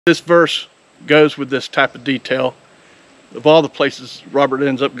This verse goes with this type of detail. Of all the places Robert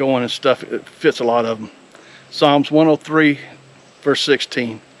ends up going and stuff, it fits a lot of them. Psalms 103 verse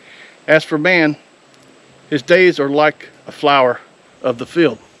 16. As for man, his days are like a flower of the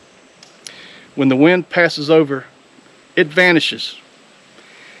field. When the wind passes over, it vanishes,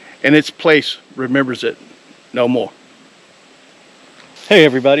 and its place remembers it no more. Hey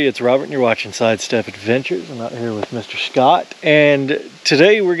everybody, it's Robert and you're watching Sidestep Adventures. I'm out here with Mr. Scott, and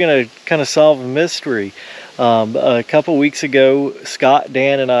today we're going to kind of solve a mystery. A couple weeks ago, Scott,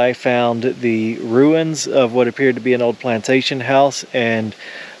 Dan, and I found the ruins of what appeared to be an old plantation house and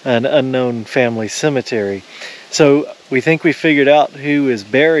an unknown family cemetery. So we think we figured out who is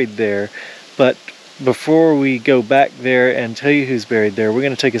buried there, but before we go back there and tell you who's buried there, we're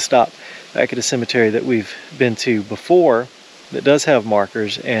going to take a stop back at a cemetery that we've been to before that does have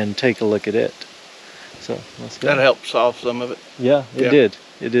markers and take a look at it. So let's go. That helped solve some of it. Yeah, it did.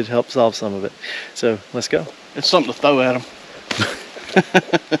 It did help solve some of it. So let's go. It's something to throw at them.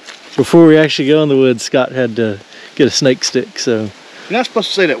 Before we actually go in the woods, Scott had to get a snake stick, so. You're not supposed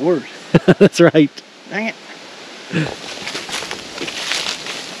to say that word. That's right. Dang it.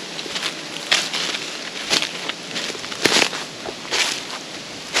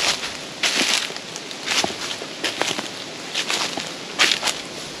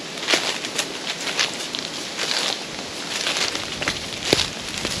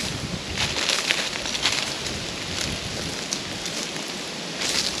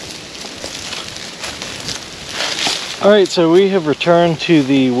 All right, so we have returned to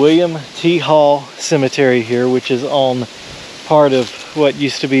the William T. Hall Cemetery here, which is on part of what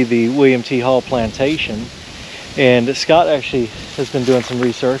used to be the William T. Hall Plantation. And Scott actually has been doing some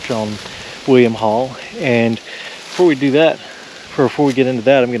research on William Hall. And before we do that, before we get into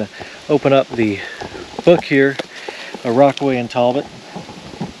that, I'm going to open up the book here, Rockaway and Talbot,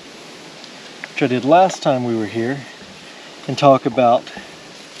 which I did last time we were here, and talk about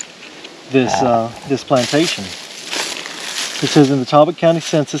this plantation. It says, in the Talbot County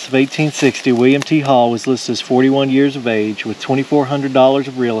Census of 1860, William T. Hall was listed as 41 years of age with $2,400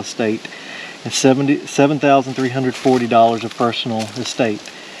 of real estate and $7,340 of personal estate.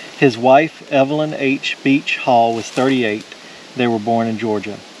 His wife, Evelyn H. Beach Hall, was 38. They were born in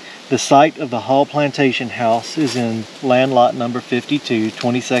Georgia. The site of the Hall Plantation House is in land lot number 52,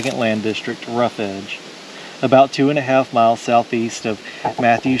 22nd Land District, Rough Edge, about 2.5 miles southeast of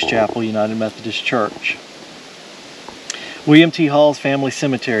Matthews Chapel United Methodist Church. William T. Hall's family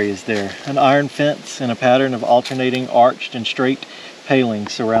cemetery is there. An iron fence and a pattern of alternating arched and straight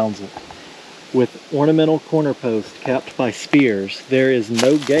palings surrounds it. With ornamental corner posts capped by spears, there is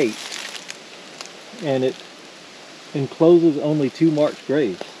no gate, and it encloses only 2 marked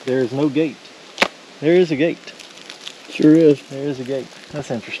graves. There is no gate. There is a gate. Sure is. There is a gate. That's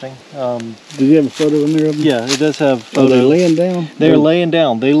interesting. Did you have a photo in there of them? Yeah, it does have photos. Oh, they're laying down? They're laying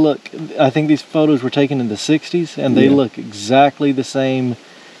down. They look, I think these photos were taken in the 60s, and they look exactly the same.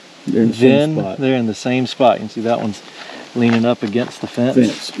 They're in the same spot. They're in the same spot. You can see that one's leaning up against the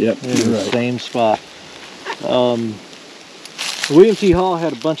fence. Yep, they're in the same spot. William T. Hall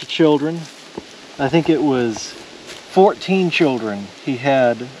had a bunch of children. I think it was 14 children he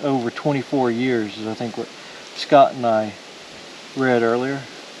had over 24 years, is I think what Scott and I read earlier.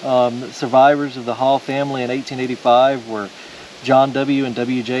 Survivors of the Hall family in 1885 were John W. and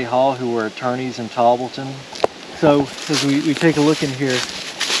W.J. Hall, who were attorneys in Talbotton. So as we take a look in here,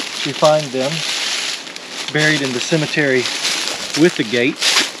 we find them buried in the cemetery with the gate.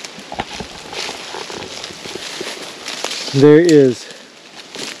 There is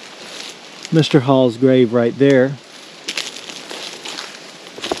Mr. Hall's grave right there,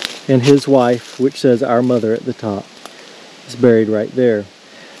 and his wife, which says "Our Mother" at the top, is buried right there.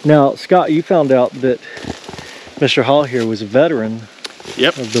 Now, Scott, you found out that Mr. Hall here was a veteran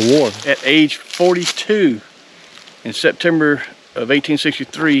of the war. At age 42, in September of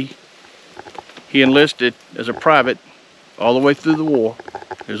 1863, he enlisted as a private all the way through the war.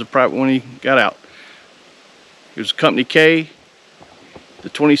 He was a private when he got out. He was Company K, the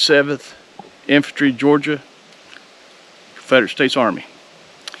 27th Infantry, Georgia, Confederate States Army.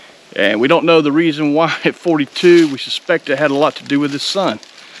 And we don't know the reason why at 42. We suspect it had a lot to do with his son,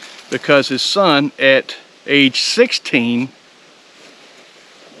 because his son at age 16,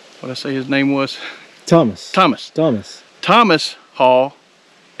 what did I say his name was? Thomas Hall,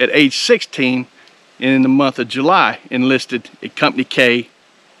 at age 16, in the month of July, enlisted at Company K,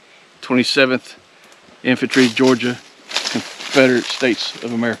 27th Infantry, Georgia, Confederate States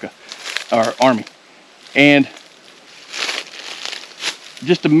of America, our Army. And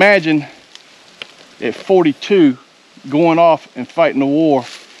just imagine at 42 going off and fighting the war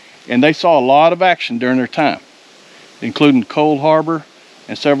And they saw a lot of action during their time, including Cold Harbor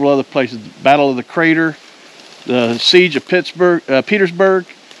and several other places. Battle of the Crater, the siege of Petersburg.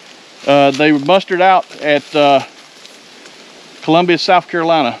 They were mustered out at Columbia, South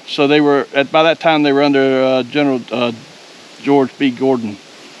Carolina. So they were, by that time, they were under General George B. Gordon.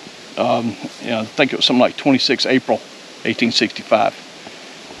 I think it was something like 26 April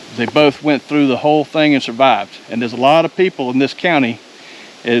 1865. They both went through the whole thing and survived. And there's a lot of people in this county,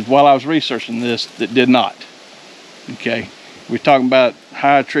 while I was researching this, that did not. Okay, we're talking about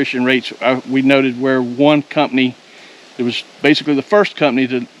high attrition rates. We noted where one company, it was basically the first company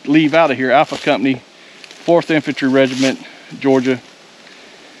to leave out of here, Alpha Company, 4th Infantry Regiment, Georgia.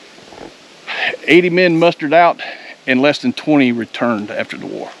 80 men mustered out and less than 20 returned after the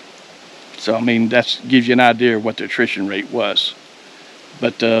war. So, I mean, that gives you an idea of what the attrition rate was.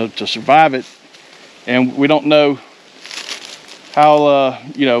 But to survive it, and we don't know how,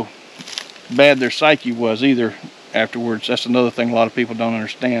 bad their psyche was either afterwards. That's another thing a lot of people don't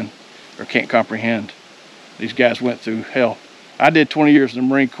understand or can't comprehend. These guys went through hell. I did 20 years in the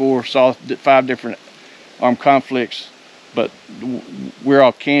Marine Corps, saw 5 different armed conflicts, but we're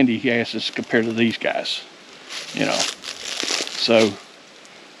all candy asses compared to these guys, So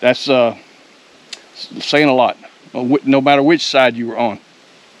that's saying a lot, no matter which side you were on,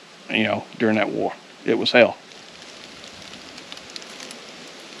 during that war. It was hell.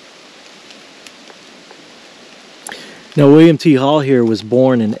 Now, William T. Hall here was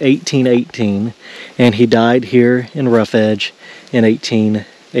born in 1818, and he died here in Rough Edge in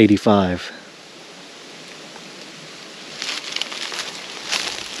 1885.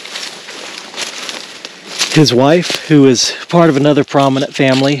 His wife, who is part of another prominent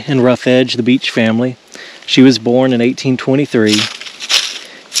family in Rough Edge, the Beach family, she was born in 1823.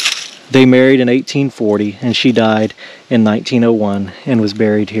 They married in 1840, and she died in 1901 and was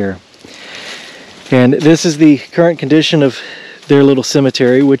buried here. And this is the current condition of their little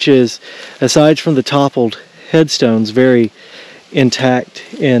cemetery, which is, aside from the toppled headstones, very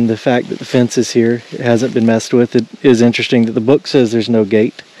intact in the fact that the fence is here. It hasn't been messed with. It is interesting that the book says there's no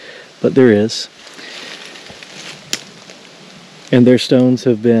gate, but there is. And their stones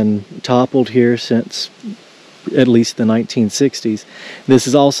have been toppled here since at least the 1960s. This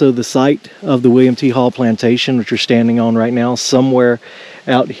is also the site of the William T. Hall Plantation, which we're standing on right now. Somewhere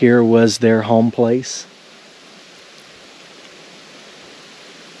out here was their home place.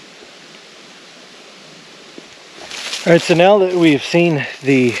 All right, so now that we've seen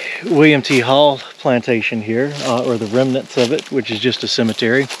the William T. Hall Plantation here, or the remnants of it, which is just a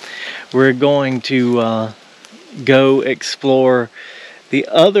cemetery, we're going to go explore the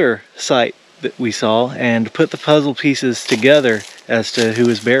other site that we saw and put the puzzle pieces together as to who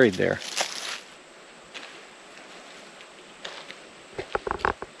is buried there.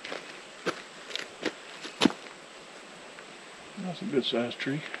 That's a good sized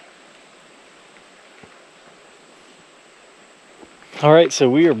tree. All right, so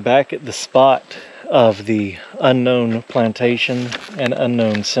we are back at the spot of the unknown plantation and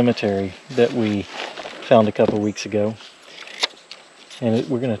unknown cemetery that we found a couple weeks ago. And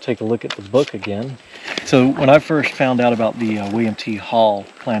we're going to take a look at the book again. So when I first found out about the William T. Hall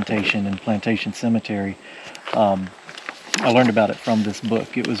Plantation and Plantation Cemetery, I learned about it from this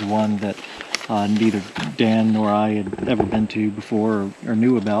book. It was one that neither Dan nor I had ever been to before or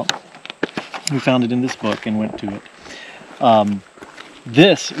knew about. We found it in this book and went to it.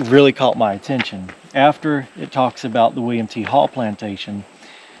 This really caught my attention. After it talks about the William T. Hall Plantation,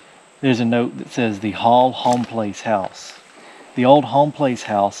 there's a note that says the Hall Home Place House. The old home place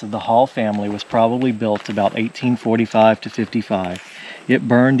house of the Hall family was probably built about 1845 to 55. It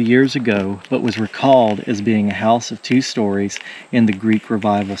burned years ago, but was recalled as being a house of 2 stories in the Greek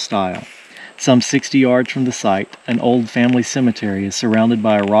Revival style. Some 60 yards from the site, an old family cemetery is surrounded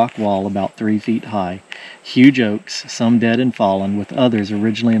by a rock wall about 3 feet high. Huge oaks, some dead and fallen, with others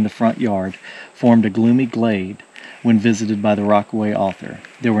originally in the front yard, formed a gloomy glade when visited by the Rockaway author.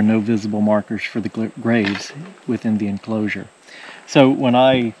 There were no visible markers for the graves within the enclosure. So when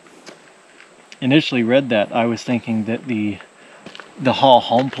I initially read that, I was thinking that the Hall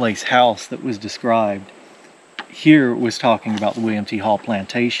home place house that was described here was talking about the William T. Hall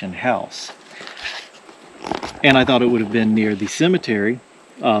Plantation house. And I thought it would have been near the cemetery,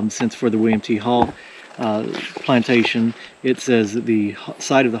 since for the William T. Hall Plantation, it says that the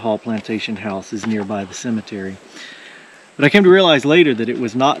site of the Hall Plantation house is nearby the cemetery. But I came to realize later that it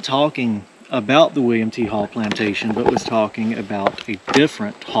was not talking about the William T. Hall Plantation, but was talking about a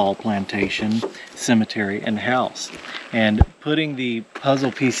different Hall Plantation cemetery and house. And putting the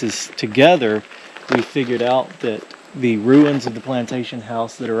puzzle pieces together, we figured out that the ruins of the plantation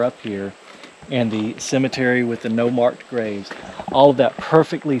house that are up here and the cemetery with the no marked graves, all of that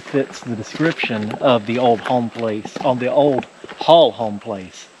perfectly fits the description of the old home place, on the old Hall home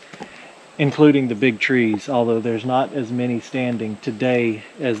place, including the big trees, although there's not as many standing today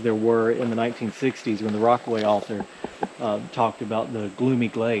as there were in the 1960s when the Rockaway author talked about the gloomy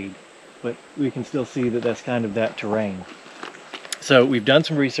glade. But we can still see that that's kind of that terrain. So we've done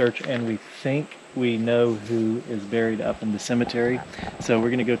some research and we think we know who is buried up in the cemetery. So we're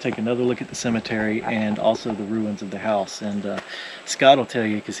going to go take another look at the cemetery and also the ruins of the house. And Scott will tell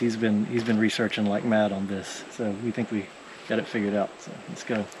you, because he's been researching like mad on this. So we think we got it figured out. So let's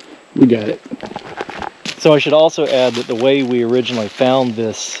go. We got it. So I should also add that the way we originally found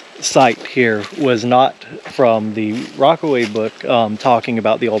this site here was not from the Rockaway book talking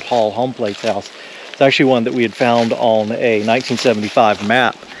about the old Hall home place house. It's actually one that we had found on a 1975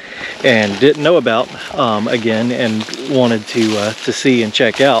 map and didn't know about again, and wanted to see and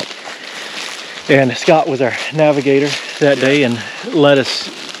check out. And Scott was our navigator that day and led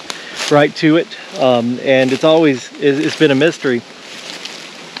us right to it. And it's been a mystery.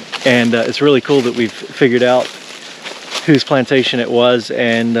 And it's really cool that we've figured out whose plantation it was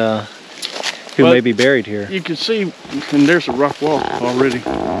and who may be buried here. You can see, and there's a rock wall already,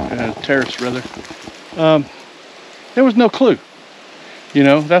 terrace rather. There was no clue. You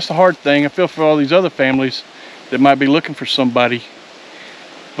know, that's the hard thing. I feel for all these other families that might be looking for somebody.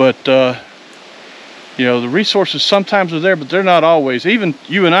 But, you know, the resources sometimes are there, but they're not always. Even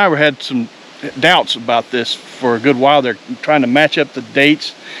you and I had some doubts about this for a good while. They're trying to match up the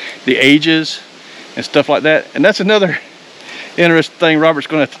dates, the ages, and stuff like that. And that's another interesting thing Robert's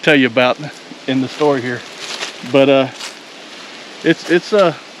going to have to tell you about in the story here. But it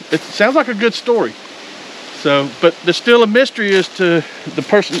sounds like a good story. So, but there's still a mystery as to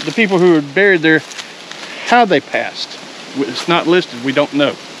the people who are buried there, how they passed. It's not listed. We don't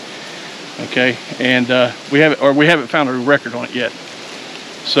know. Okay, and we haven't found a record on it yet.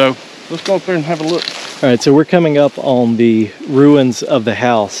 So let's go up there and have a look. All right, so we're coming up on the ruins of the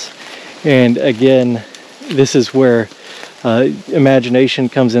house, and again, this is where imagination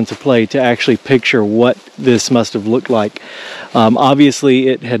comes into play to actually picture what this must have looked like. Obviously,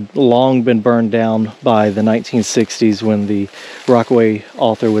 it had long been burned down by the 1960s when the Rockaway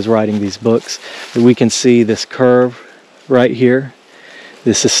author was writing these books. We can see this curve right here.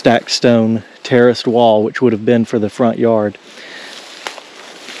 This is stacked stone terraced wall, which would have been for the front yard.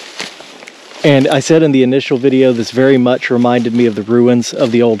 And I said in the initial video, this very much reminded me of the ruins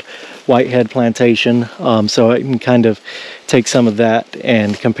of the old Whitehead Plantation. So I can kind of take some of that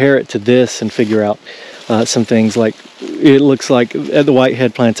and compare it to this and figure out some things. Like, it looks like at the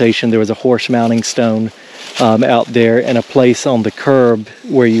Whitehead Plantation there was a horse mounting stone out there and a place on the curb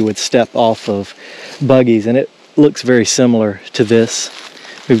where you would step off of buggies, and it looks very similar to this.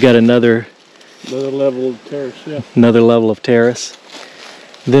 We've got another level of terrace, yeah. Another level of terrace.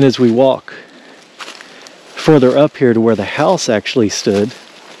 Then as we walk further up here to where the house actually stood,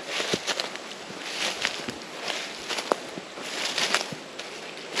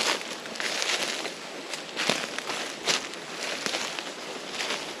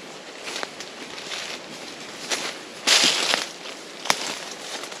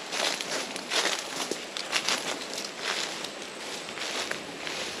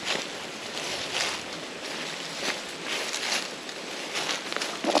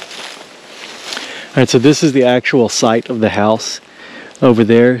 all right, so this is the actual site of the house. Over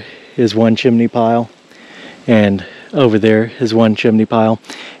there is one chimney pile, and over there is one chimney pile.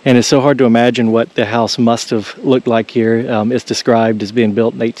 And it's so hard to imagine what the house must have looked like here. It's described as being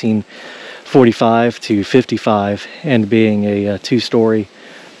built in 1845 to 55 and being a two-story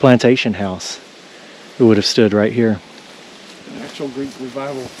plantation house. It would have stood right here. An actual Greek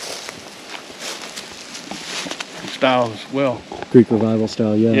revival style as well. Greek revival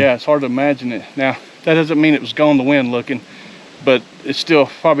style, yeah. Yeah, it's hard to imagine it. Now, that doesn't mean it was gone the wind looking, but it still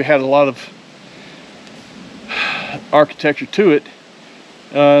probably had a lot of architecture to it.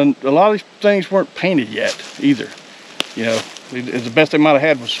 A lot of these things weren't painted yet either. You know, the best they might have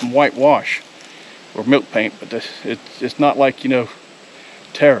had was some whitewash or milk paint, but it's not like, you know,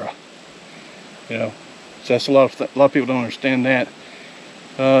 Terra. You know, so that's a lot of people don't understand that.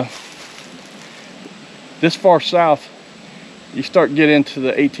 This far south, you start getting into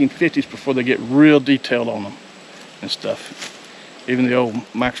the 1850s before they get real detailed on them and stuff. Even the old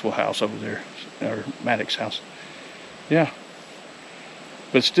Maxwell house over there, or Maddox house. Yeah,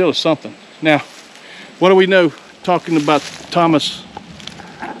 but still it's something. Now, what do we know talking about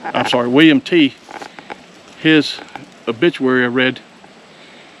William T. His obituary I read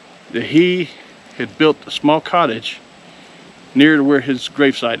that he had built a small cottage near to where his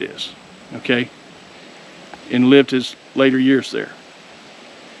gravesite is, okay, and lived his later years there,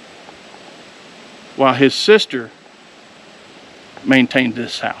 while his sister maintained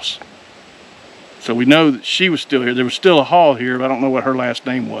this house. So we know that she was still here. There was still a Hall here, but I don't know what her last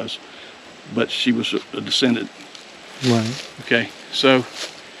name was, but she was a descendant. Right. Okay, so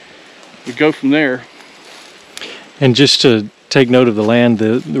we go from there. And just to take note of the land,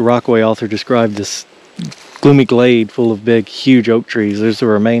 the Rockaway author described this gloomy glade full of big, huge oak trees. There's the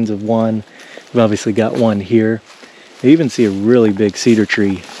remains of one. We've obviously got one here. You even see a really big cedar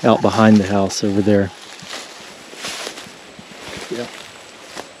tree out behind the house over there. Yeah.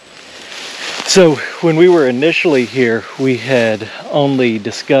 So when we were initially here, we had only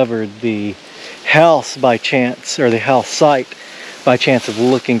discovered the house by chance, or the house site by chance of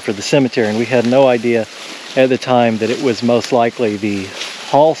looking for the cemetery, and we had no idea at the time that it was most likely the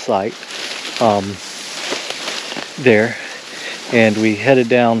Hall site there. And we headed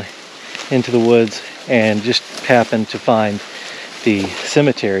down into the woods and just happened to find the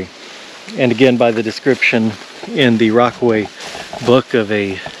cemetery. And again, by the description in the Rockaway book of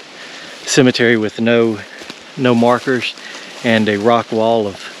a cemetery with no markers and a rock wall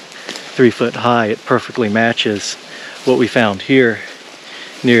of 3 foot high, it perfectly matches what we found here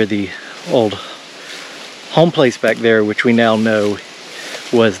near the old home place back there, which we now know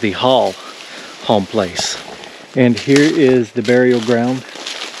was the Hall home place. And here is the burial ground.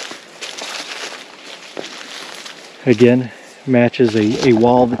 Again, matches a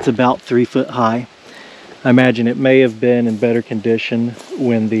wall that's about 3 foot high. I imagine it may have been in better condition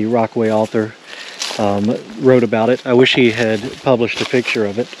when the Rockaway author wrote about it. I wish he had published a picture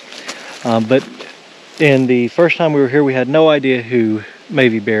of it. But in the first time we were here, we had no idea who may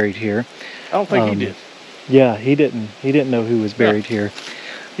be buried here. I don't think he did. Yeah, he didn't know who was buried here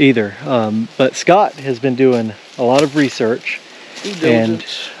either. But Scott has been doing a lot of research, and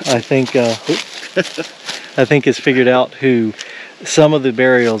I think I think has figured out who some of the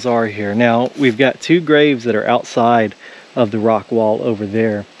burials are here. Now, we've got 2 graves that are outside of the rock wall over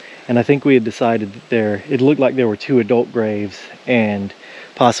there, and I think we had decided that it looked like there were 2 adult graves and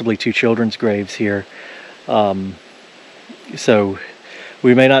possibly 2 children's graves here. So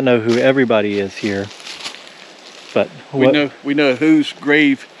we may not know who everybody is here, but we know whose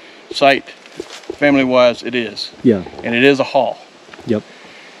grave site, family-wise, it is. Yeah. And it is a Hall. Yep.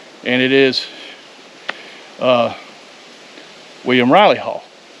 And it is William Riley Hall,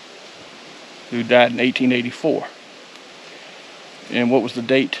 who died in 1884. And what was the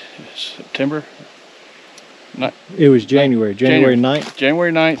date? September? It was January 9th.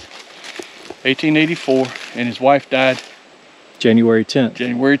 January 9th, 1884, and his wife died January 10th.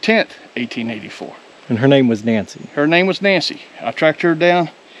 January 10th, 1884. And her name was Nancy. Her name was Nancy. I tracked her down.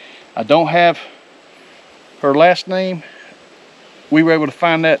 I don't have her last name. We were able to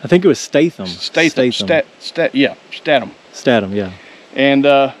find that. I think it was Statham. Statham. Statham, yeah. And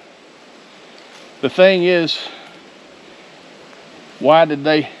the thing is, why did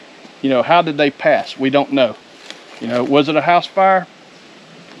they, how did they pass? We don't know. Was it a house fire?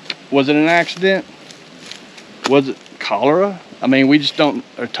 Was it an accident? Was it cholera? I mean, we just don't,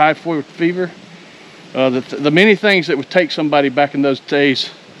 or typhoid fever. The many things that would take somebody back in those days,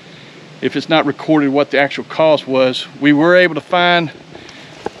 if it's not recorded what the actual cause was. We were able to find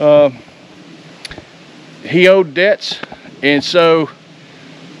he owed debts, and so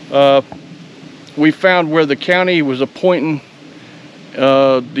we found where the county was appointing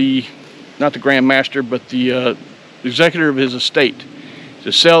not the Grand Master, but the executor of his estate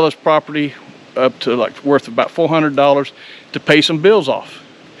to sell this property up to worth about $400 to pay some bills off.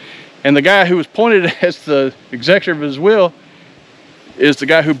 And the guy who was appointed as the executor of his will is the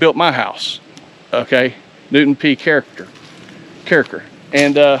guy who built my house, okay, Newton P. Carricker.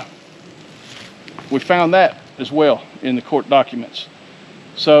 And we found that as well in the court documents.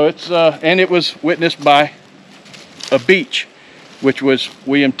 So it's and it was witnessed by a Beach, which was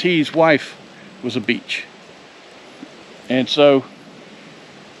William T.'s wife was a Beach. And so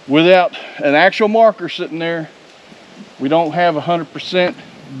without an actual marker sitting there, we don't have 100%,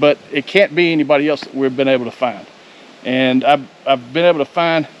 but it can't be anybody else that we've been able to find. And I've been able to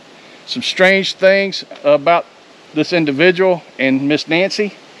find some strange things about this individual and Miss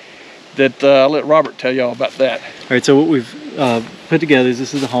Nancy that I'll let Robert tell y'all about that. All right, so what we've put together is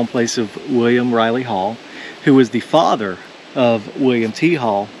this is the home place of William Riley Hall, who was the father of William T.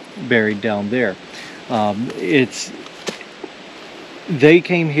 Hall, buried down there. They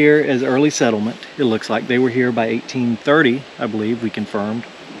came here as early settlement. It looks like they were here by 1830, I believe, we confirmed.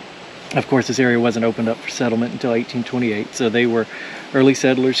 Of course, this area wasn't opened up for settlement until 1828, so they were early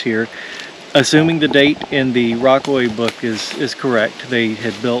settlers here. Assuming the date in the Rockaway book is correct, they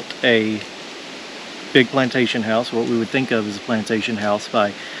had built a big plantation house, what we would think of as a plantation house,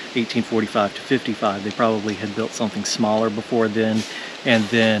 by 1845 to 55. They probably had built something smaller before then, and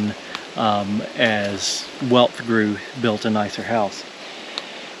then as wealth grew, built a nicer house.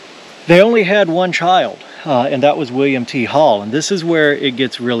 They only had one child, and that was William T. Hall, and this is where it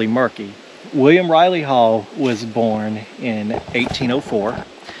gets really murky. William Riley Hall was born in 1804.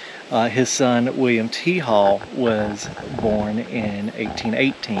 His son, William T. Hall, was born in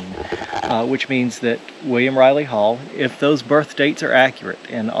 1818, which means that William Riley Hall, if those birth dates are accurate,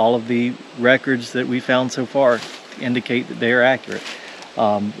 and all of the records that we found so far indicate that they are accurate,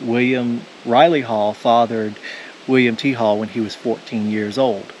 William Riley Hall fathered William T. Hall when he was 14 years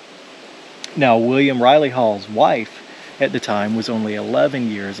old. Now, William Riley Hall's wife at the time was only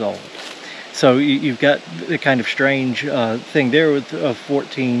 11 years old. So you've got the kind of strange thing there with a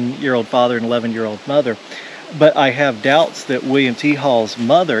 14-year-old father and 11-year-old mother. But I have doubts that William T. Hall's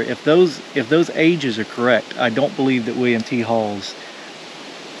mother, if those ages are correct, I don't believe that William T. Hall's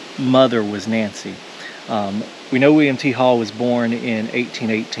mother was Nancy. We know William T. Hall was born in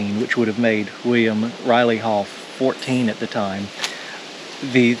 1818, which would have made William Riley Hall 14 at the time.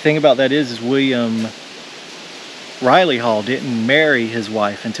 The thing about that is William Riley Hall didn't marry his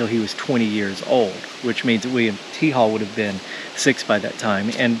wife until he was 20 years old, which means that William T. Hall would have been 6 by that time.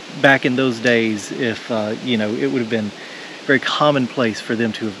 And back in those days, if you know, it would have been very commonplace for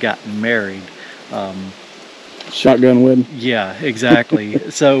them to have gotten married. Shotgun wedding. Yeah, exactly.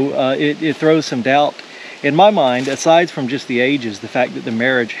 So it throws some doubt in my mind, aside from just the ages, the fact that the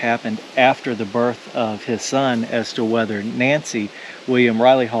marriage happened after the birth of his son, as to whether Nancy, William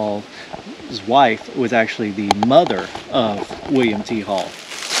Riley Hall's wife, was actually the mother of William T. Hall.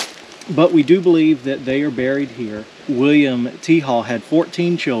 But we do believe that they are buried here. William T. Hall had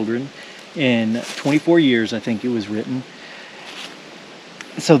 14 children in 24 years, I think it was written.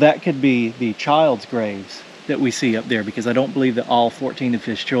 So that could be the child's graves that we see up there, because I don't believe that all 14 of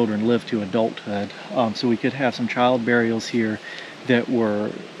his children lived to adulthood. So we could have some child burials here that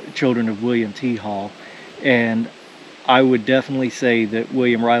were children of William T. Hall. And I would definitely say that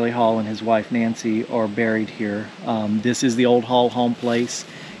William Riley Hall and his wife Nancy are buried here. This is the old Hall home place,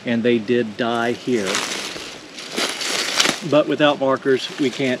 and they did die here. But without markers, we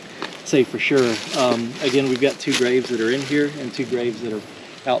can't say for sure. Again, we've got 2 graves that are in here and 2 graves that are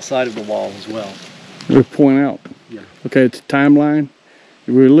outside of the wall as well. To point out. Yeah. Okay, it's a timeline.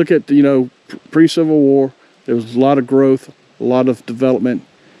 If we look at, you know, pre-Civil War, there was a lot of growth, a lot of development,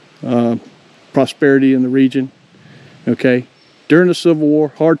 prosperity in the region. Okay, during the Civil War,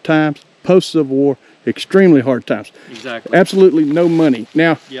 hard times. Post-Civil War, extremely hard times. Exactly. Absolutely no money.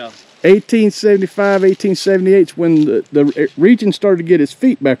 Now, Yeah. 1875, 1878 is when the region started to get its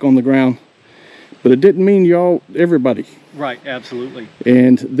feet back on the ground, but it didn't mean everybody. Right, absolutely.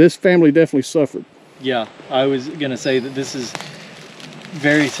 And this family definitely suffered. Yeah, I was going to say that this is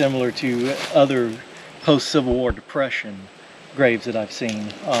very similar to other post-Civil War Depression graves that I've seen,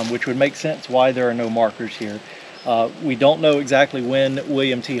 which would make sense why there are no markers here. We don't know exactly when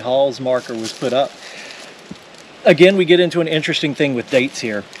William T. Hall's marker was put up. Again, we get into an interesting thing with dates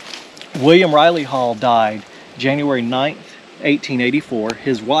here. William Riley Hall died January 9th, 1884.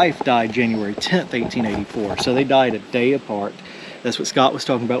 His wife died January 10th, 1884. So they died a day apart. That's what Scott was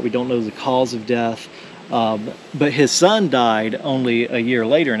talking about. We don't know the cause of death. But his son died only a year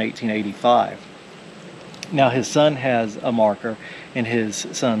later in 1885. Now his son has a marker, and his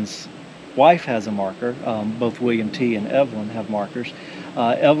son's wife has a marker. Both William T. and Evelyn have markers.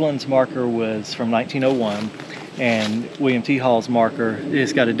 Evelyn's marker was from 1901, and William T. Hall's marker,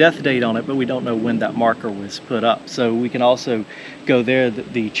 it's got a death date on it, but we don't know when that marker was put up. So we can also go there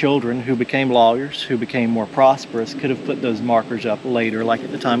that the children who became lawyers, who became more prosperous, could have put those markers up later, like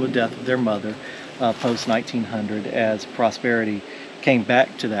at the time of death of their mother, post-1900, as prosperity came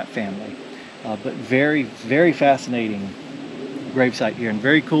back to that family. But very, very fascinating gravesite here, and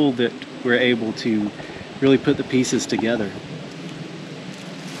very cool that we're able to really put the pieces together.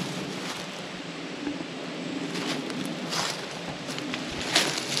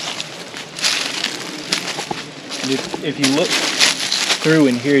 If you look through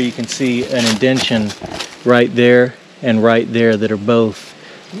in here, you can see an indentation right there and right there that are both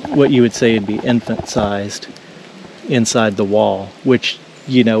what you would say would be infant-sized inside the wall, which,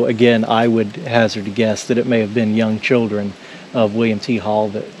 you know, again, I would hazard a guess that it may have been young children of William T. Hall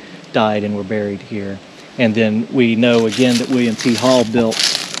that died and were buried here. And then we know again that William T. Hall built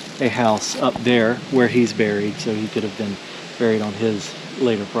a house up there where he's buried, so he could have been buried on his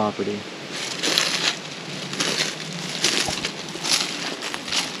later property.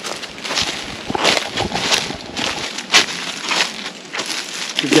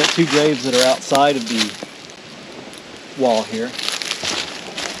 got two graves that are outside of the wall here.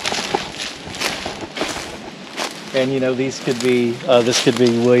 And you know, these could be, this could be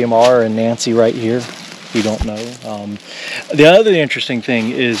William R. and Nancy right here, if you don't know. The other interesting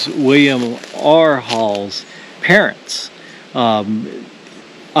thing is William R. Hall's parents.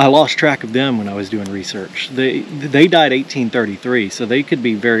 I lost track of them when I was doing research. They died 1833, so they could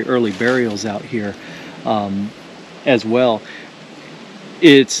be very early burials out here as well.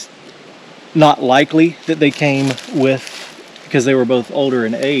 It's not likely that they came with, because they were both older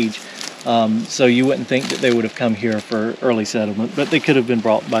in age, so you wouldn't think that they would have come here for early settlement, but they could have been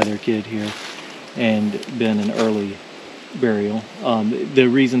brought by their kid here and been an early burial. The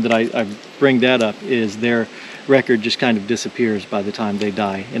reason that I bring that up is their record just kind of disappears by the time they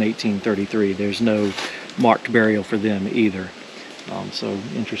die in 1833. There's no marked burial for them either. So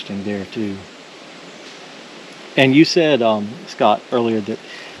interesting there too. And you said, Scott, earlier that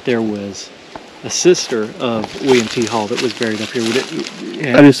there was a sister of William T. Hall that was buried up here. Would it,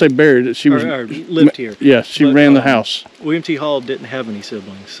 I didn't say buried. She was or lived here. Yeah, she ran the house. William T. Hall didn't have any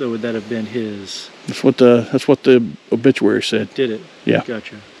siblings, so would that have been his? That's what the obituary said. Did it? Yeah.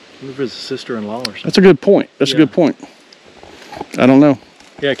 Gotcha. I wonder if it was a sister-in-law or something. That's a good point. That's a good point. I don't know.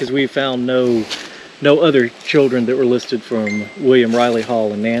 Yeah, because we found no other children that were listed from William Riley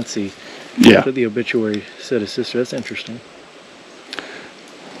Hall and Nancy. Yeah. That the obituary said a sister. That's interesting.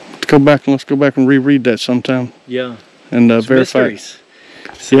 Let's go back and reread that sometime. Yeah. And verify. Mysteries.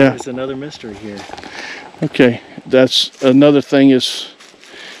 So yeah. There's another mystery here. Okay. That's another thing is,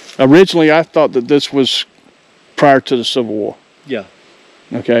 originally I thought that this was prior to the Civil War. Yeah.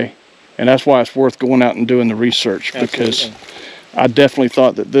 Okay. And that's why it's worth going out and doing the research. Absolutely. Because I definitely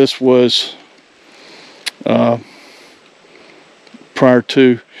thought that this was prior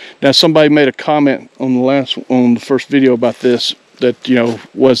to. Now somebody made a comment on the first video about this, that, you know,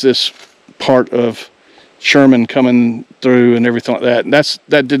 was this part of Sherman coming through and everything like that. And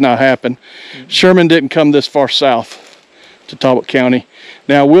that did not happen. Mm-hmm. Sherman didn't come this far south to Talbot County.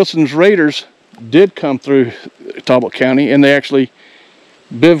 Now Wilson's Raiders did come through Talbot County, and they actually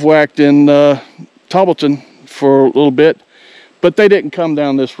bivouacked in Talbotton for a little bit, but they didn't come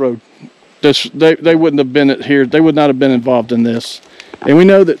down this road. They wouldn't have been here. They would not have been involved in this. And we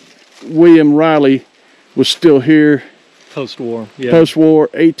know that William Riley was still here post-war. Yeah. Post-war,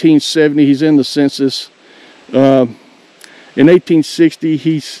 1870. He's in the census. In 1860,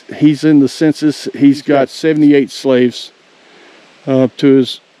 he's in the census. He's got 78 slaves to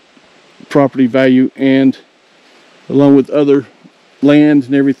his property value, and along with other land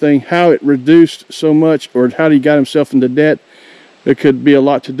and everything. How it reduced so much, or how he got himself into debt, it could be a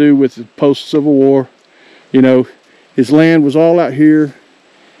lot to do with the post-Civil War. You know, his land was all out here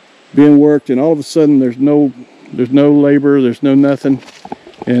being worked, and all of a sudden there's no labor, there's no nothing,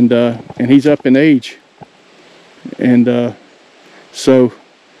 and he's up in age, and so,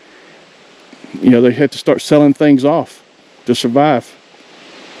 you know, they had to start selling things off to survive.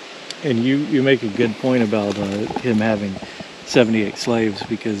 And you make a good point about him having 78 slaves,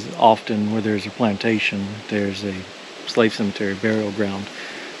 because often where there's a plantation, there's a slave cemetery, burial ground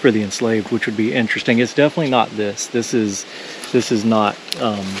for the enslaved, which would be interesting. It's definitely not this. This is not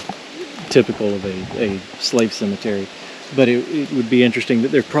typical of a slave cemetery, but it would be interesting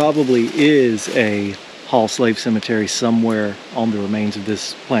that there probably is a Hall slave cemetery somewhere on the remains of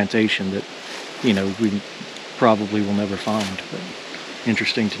this plantation that, you know, we probably will never find. But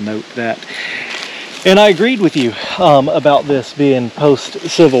interesting to note that. And I agreed with you about this being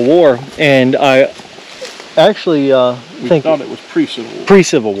post-Civil War, and I actually think thought it was pre-Civil War.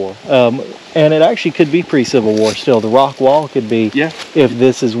 Pre-Civil War, and it actually could be pre-Civil War still. The rock wall could be, yeah, if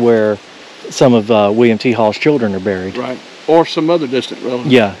this is where some of William T. Hall's children are buried. Right, or some other distant relative.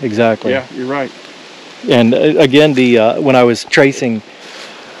 Yeah, exactly. Yeah, you're right. And again, when I was tracing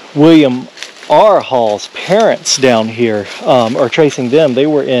William R. Hall's parents down here, or tracing them, they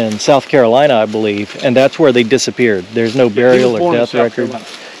were in South Carolina, I believe, and that's where they disappeared. There's no burial or death record.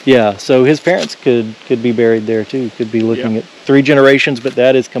 Yeah, so his parents could be buried there too. Could be looking at 3 generations, but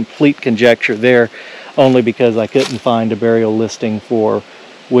that is complete conjecture there, only because I couldn't find a burial listing for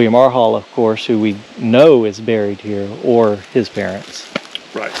William R. Hall, of course, who we know is buried here, or his parents.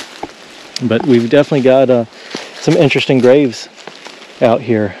 Right. But we've definitely got some interesting graves out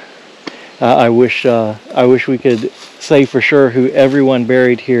here. I wish we could say for sure who everyone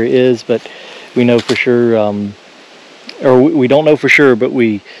buried here is, but we know for sure, or we don't know for sure, but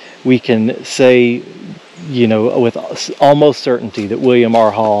we can say, you know, with almost certainty that William R.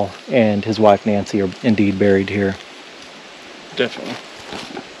 Hall and his wife Nancy are indeed buried here. Definitely.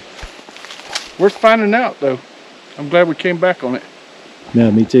 Worth finding out, though. I'm glad we came back on it. Yeah,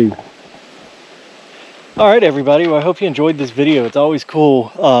 me too. All right, everybody. Well, I hope you enjoyed this video. It's always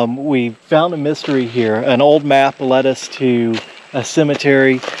cool. We found a mystery here. An old map led us to a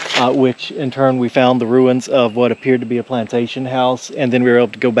cemetery, which in turn we found the ruins of what appeared to be a plantation house. And then we were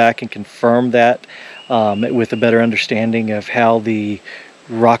able to go back and confirm that with a better understanding of how the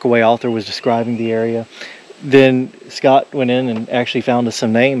Rockaway author was describing the area. Then Scott went in and actually found us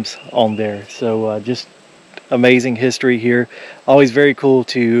some names on there. So just amazing history here. Always very cool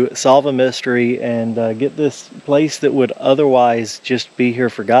to solve a mystery and get this place that would otherwise just be here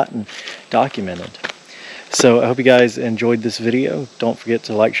forgotten documented. So I hope you guys enjoyed this video. Don't forget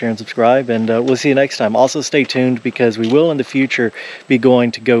to like, share, and subscribe, and we'll see you next time. Also stay tuned, because we will in the future be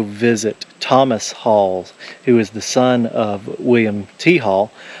going to go visit Thomas Hall, who is the son of William T.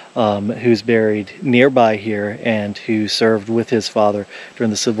 Hall, who's buried nearby here and who served with his father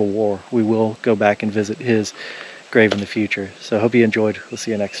during the Civil War. We will go back and visit his grave in the future. So I hope you enjoyed. We'll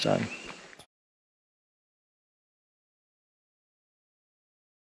see you next time.